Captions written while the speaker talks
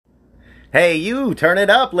Hey, you, turn it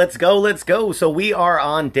up. Let's go, let's go. So we are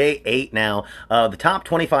on day 8 now. The top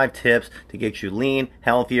 25 tips to get you lean,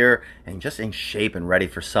 healthier, and just in shape and ready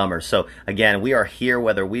for summer. So again, we are here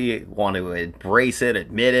whether we want to embrace it,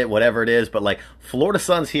 admit it, whatever it is. But like Florida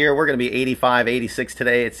sun's here. We're going to be 85, 86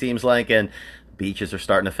 today, it seems like. And beaches are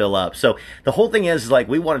starting to fill up. So the whole thing is like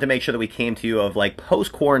we wanted to make sure that we came to you of like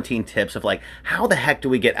post-quarantine tips of like how the heck do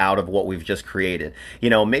we get out of what we've just created. You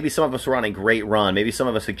know, maybe some of us were on a great run. Maybe some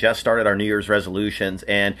of us had just started our New Year's resolutions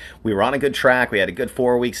and we were on a good track. We had a good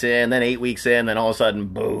 4 weeks in, then 8 weeks in, then all of a sudden,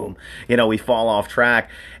 boom, you know, we fall off track.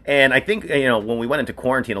 And I think, you know, when we went into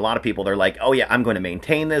quarantine, a lot of people, they're like, oh yeah, I'm going to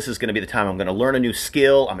maintain this. This is going to be the time I'm going to learn a new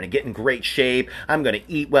skill. I'm going to get in great shape. I'm going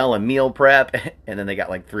to eat well and meal prep. And then they got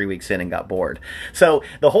like 3 weeks in and got bored. So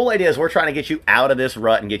the whole idea is we're trying to get you out of this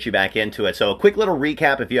rut and get you back into it. So a quick little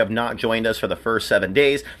recap if you have not joined us for the first 7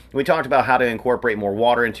 days. We talked about how to incorporate more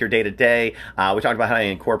water into your day-to-day. We talked about how to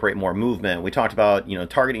incorporate more movement. We talked about, you know,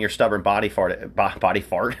 targeting your stubborn body part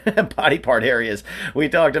areas. We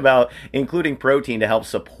talked about including protein to help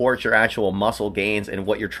support your actual muscle gains and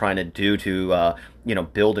what you're trying to do to you know,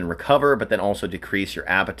 build and recover, but then also decrease your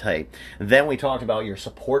appetite. Then we talked about your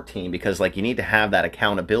support team because like you need to have that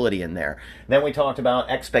accountability in there. Then we talked about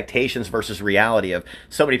expectations versus reality of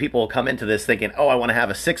so many people come into this thinking, oh, I want to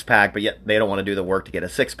have a six-pack, but yet they don't want to do the work to get a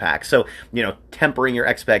six-pack. So, you know, tempering your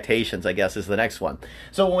expectations, I guess, is the next one.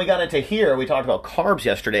 So when we got into here, we talked about carbs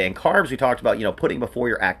yesterday, and carbs we talked about, you know, putting before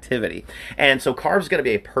your activity. And so carbs is going to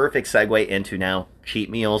be a perfect segue into now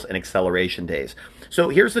cheat meals and acceleration days. So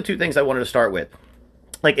here's the two things I wanted to start with.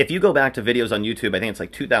 Like, if you go back to videos on YouTube, I think it's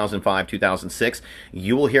like 2005, 2006,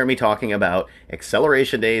 you will hear me talking about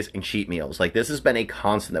acceleration days and cheat meals. Like, this has been a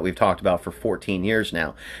constant that we've talked about for 14 years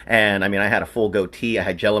now. And, I mean, I had a full goatee, I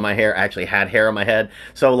had gel in my hair, I actually had hair on my head.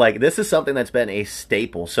 So, like, this is something that's been a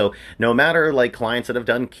staple. So, no matter, like, clients that have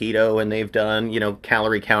done keto and they've done, you know,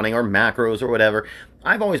 calorie counting or macros or whatever,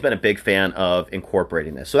 I've always been a big fan of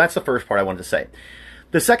incorporating this. So, that's the first part I wanted to say.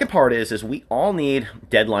 The second part is we all need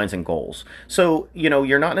deadlines and goals. So, you know,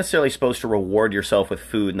 you're not necessarily supposed to reward yourself with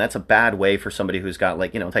food, and that's a bad way for somebody who's got,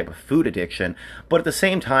 like, you know, type of food addiction. But at the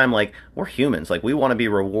same time, like, we're humans. Like, we want to be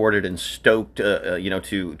rewarded and stoked, you know,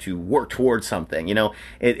 to work towards something. You know,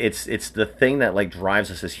 it's the thing that, like,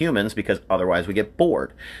 drives us as humans because otherwise we get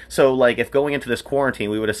bored. So, like, if going into this quarantine,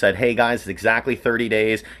 we would have said, hey, guys, it's exactly 30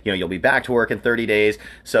 days. You know, you'll be back to work in 30 days.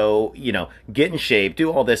 So, you know, get in shape,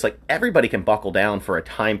 do all this. Like, everybody can buckle down for a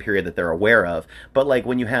time period that they're aware of, but like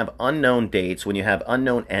when you have unknown dates, when you have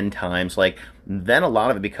unknown end times, like then a lot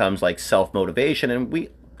of it becomes like self-motivation, and we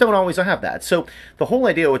don't always have that. So the whole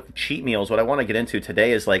idea with cheat meals, what I want to get into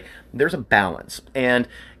today is like there's a balance. And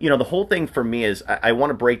you know, the whole thing for me is I want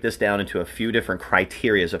to break this down into a few different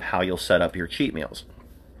criterias of how you'll set up your cheat meals.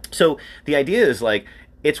 So the idea is like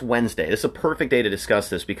it's Wednesday. This is a perfect day to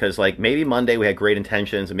discuss this because, like, maybe Monday we had great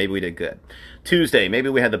intentions and maybe we did good. Tuesday, maybe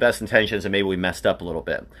we had the best intentions and maybe we messed up a little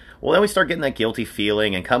bit. Well, then we start getting that guilty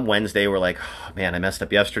feeling, and come Wednesday, we're like, oh, man, I messed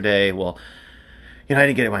up yesterday. Well, you know, I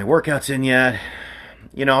didn't get my workouts in yet.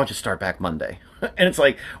 You know, I'll just start back Monday. And it's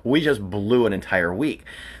like, we just blew an entire week.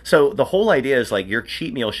 So the whole idea is like your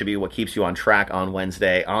cheat meal should be what keeps you on track on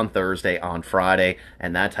Wednesday, on Thursday, on Friday,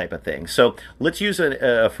 and that type of thing. So let's use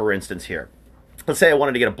for instance here. Let's say I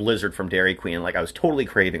wanted to get a Blizzard from Dairy Queen, like I was totally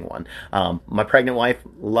craving one. My pregnant wife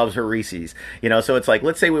loves her Reese's, you know, so it's like,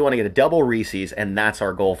 let's say we want to get a double Reese's, and that's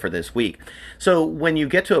our goal for this week. So when you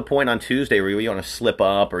get to a point on Tuesday where you want to slip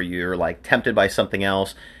up or you're like tempted by something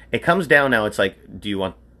else, it comes down now, it's like, do you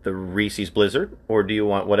want the Reese's Blizzard or do you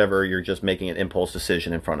want whatever you're just making an impulse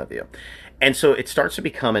decision in front of you? And so it starts to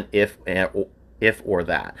become an if or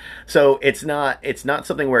that. So it's not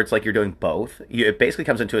something where it's like you're doing both. It basically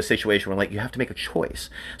comes into a situation where like you have to make a choice.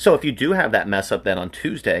 So if you do have that mess up then on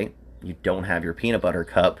Tuesday, you don't have your peanut butter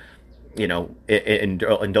cup, you know,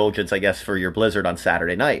 indulgence, I guess, for your Blizzard on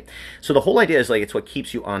Saturday night. So the whole idea is like it's what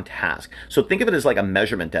keeps you on task. So think of it as like a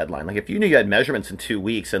measurement deadline. Like if you knew you had measurements in 2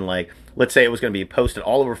 weeks and like, let's say it was going to be posted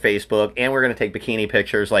all over Facebook and we're going to take bikini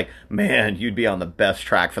pictures, like, man, you'd be on the best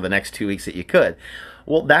track for the next 2 weeks that you could.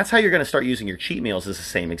 Well, that's how you're going to start using your cheat meals is the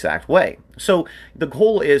same exact way. So the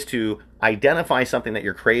goal is to identify something that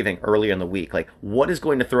you're craving early in the week. Like, what is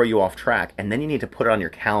going to throw you off track? And then you need to put it on your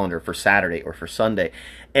calendar for Saturday or for Sunday.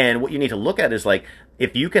 And what you need to look at is like,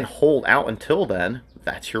 if you can hold out until then,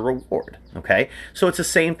 That's your reward, okay? So it's the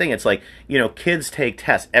same thing. It's like, kids take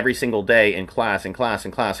tests every single day in class,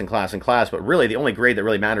 but really the only grade that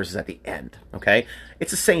really matters is at the end, okay? It's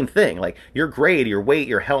the same thing. Like, your grade, your weight,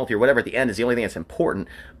 your health, your whatever at the end is the only thing that's important,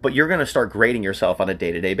 but you're going to start grading yourself on a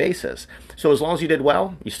day-to-day basis. So as long as you did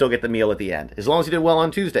well, you still get the meal at the end. As long as you did well on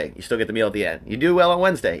Tuesday, you still get the meal at the end. You do well on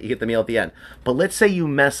Wednesday, you get the meal at the end. But let's say you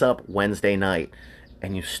mess up Wednesday night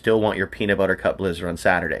and you still want your peanut butter cup blizzard on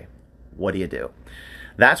Saturday. What do?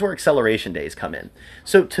 That's where acceleration days come in.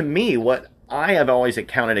 So to me, what I have always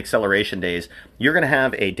counted acceleration days, you're going to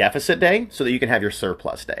have a deficit day so that you can have your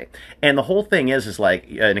surplus day. And the whole thing is like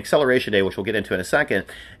an acceleration day, which we'll get into in a second.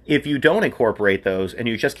 If you don't incorporate those and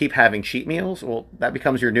you just keep having cheat meals, well, that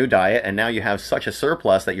becomes your new diet. And now you have such a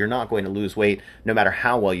surplus that you're not going to lose weight no matter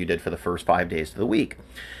how well you did for the first 5 days of the week.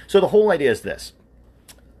 So the whole idea is this.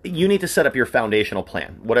 You need to set up your foundational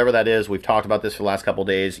plan, whatever that is. We've talked about this for the last couple of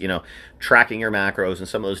days. Tracking your macros and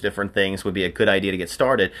some of those different things would be a good idea to get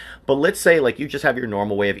started. But let's say like you just have your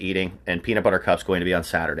normal way of eating and peanut butter cup's going to be on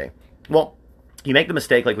Saturday. Well, you make the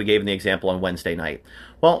mistake like we gave in the example on Wednesday night.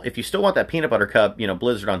 Well, if you still want that peanut butter cup,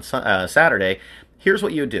 blizzard on Saturday, here's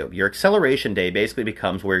what you do. Your acceleration day basically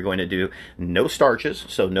becomes where you're going to do no starches,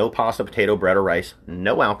 so no pasta, potato, bread, or rice,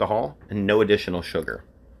 no alcohol, and no additional sugar.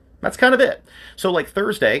 That's kind of it. So like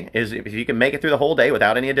Thursday is if you can make it through the whole day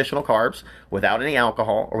without any additional carbs, without any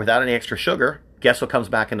alcohol, or without any extra sugar, guess what comes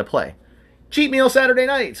back into play? Cheat meal Saturday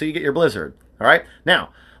night, so you get your blizzard. All right?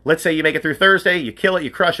 Now, let's say you make it through Thursday, you kill it,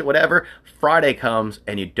 you crush it, whatever. Friday comes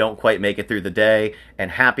and you don't quite make it through the day,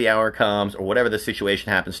 and happy hour comes, or whatever the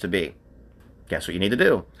situation happens to be. Guess what you need to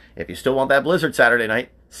do? If you still want that blizzard Saturday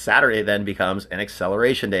night, Saturday then becomes an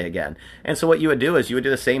acceleration day again. And so what you would do is you would do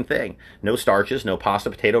the same thing. No starches, no pasta,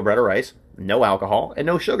 potato, bread, or rice, no alcohol, and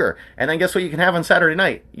no sugar. And then guess what you can have on Saturday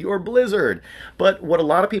night? Your blizzard. But what a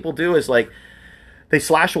lot of people do is like, they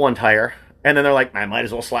slash one tire, and then they're like, I might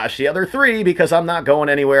as well slash the other 3 because I'm not going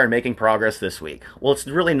anywhere and making progress this week. Well, it's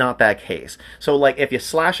really not that case. So like if you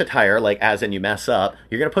slash a tire, like as in you mess up,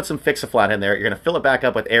 you're going to put some Fix-A-Flat in there, you're going to fill it back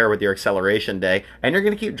up with air with your acceleration day, and you're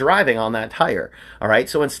going to keep driving on that tire. All right?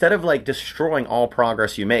 So instead of like destroying all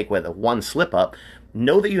progress you make with one slip up,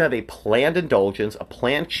 know that you have a planned indulgence, a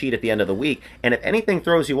planned cheat at the end of the week, and if anything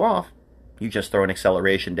throws you off, you just throw an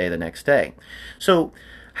acceleration day the next day. So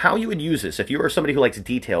how you would use this, if you are somebody who likes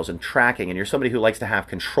details and tracking, and you're somebody who likes to have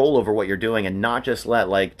control over what you're doing and not just let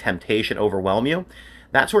like temptation overwhelm you,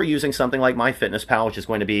 that's where using something like MyFitnessPal, which is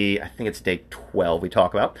going to be, I think it's day 12 we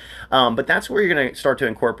talk about, but that's where you're going to start to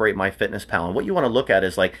incorporate MyFitnessPal. And what you want to look at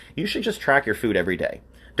is like, you should just track your food every day.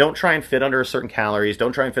 Don't try and fit under a certain calories.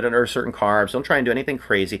 Don't try and fit under certain carbs. Don't try and do anything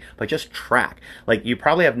crazy, but just track. Like, you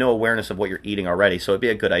probably have no awareness of what you're eating already, so it'd be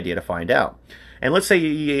a good idea to find out. And let's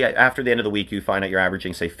say after the end of the week, you find out you're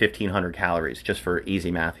averaging, say, 1,500 calories, just for easy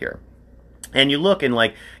math here. And you look and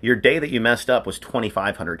like your day that you messed up was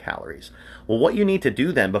 2,500 calories. Well, what you need to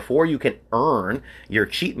do then before you can earn your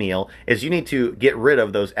cheat meal is you need to get rid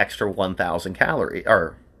of those extra 1,000 calories,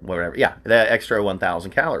 or whatever, yeah, that extra 1,000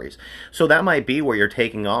 calories. So that might be where you're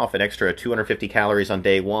taking off an extra 250 calories on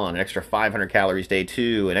day 1, an extra 500 calories day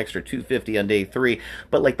 2, an extra 250 on day 3.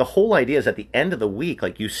 But like the whole idea is at the end of the week,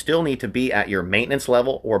 like you still need to be at your maintenance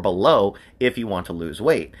level or below if you want to lose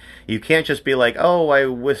weight. You can't just be like, oh, I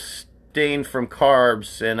abstained from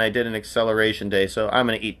carbs and I did an acceleration day, so I'm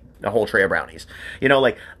going to eat a whole tray of brownies.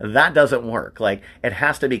 Like that doesn't work. Like it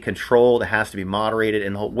has to be controlled, it has to be moderated,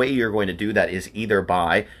 and the way you're going to do that is either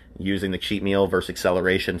by using the cheat meal versus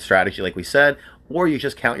acceleration strategy like we said, or you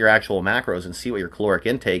just count your actual macros and see what your caloric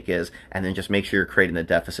intake is, and then just make sure you're creating the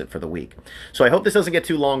deficit for the week. So I hope this doesn't get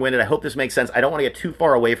too long-winded. I hope this makes sense. I don't want to get too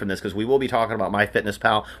far away from this because we will be talking about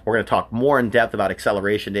MyFitnessPal. We're going to talk more in depth about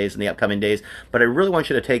acceleration days in the upcoming days, but I really want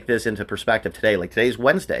you to take this into perspective today. Like today's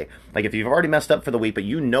Wednesday. Like if you've already messed up for the week, but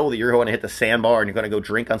you know that you're going to hit the sandbar and you're going to go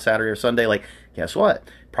drink on Saturday or Sunday, like guess what?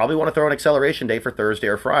 Probably want to throw an acceleration day for Thursday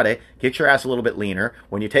or Friday. Get your ass a little bit leaner.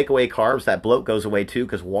 When you take away carbs, that bloat goes away too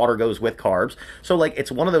because water goes with carbs. So like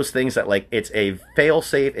it's one of those things that like it's a fail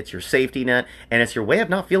safe, it's your safety net, and it's your way of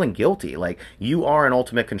not feeling guilty. Like you are in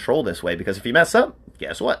ultimate control this way because if you mess up,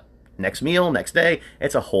 guess what? Next meal, next day,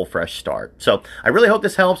 it's a whole fresh start. So I really hope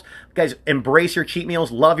this helps. Guys, embrace your cheat meals,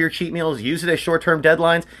 love your cheat meals, use it as short-term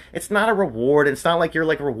deadlines. It's not a reward. It's not like you're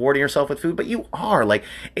like rewarding yourself with food, but you are. Like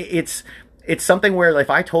it's it's something where if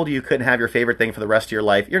I told you couldn't have your favorite thing for the rest of your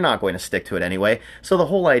life, you're not going to stick to it anyway. So the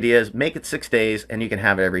whole idea is make it 6 days and you can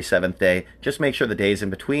have it every 7th day. Just make sure the days in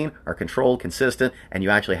between are controlled, consistent, and you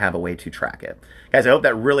actually have a way to track it. Guys, I hope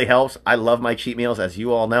that really helps. I love my cheat meals. As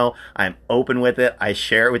you all know, I'm open with it. I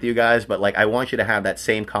share it with you guys, but like I want you to have that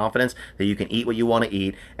same confidence that you can eat what you want to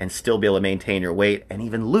eat and still be able to maintain your weight and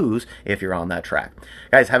even lose if you're on that track.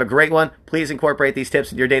 Guys, have a great one. Please incorporate these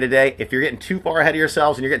tips in your day-to-day. If you're getting too far ahead of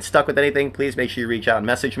yourselves and you're getting stuck with anything, please make sure you reach out and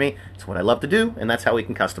message me. It's what I love to do, and that's how we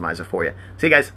can customize it for you. See you guys.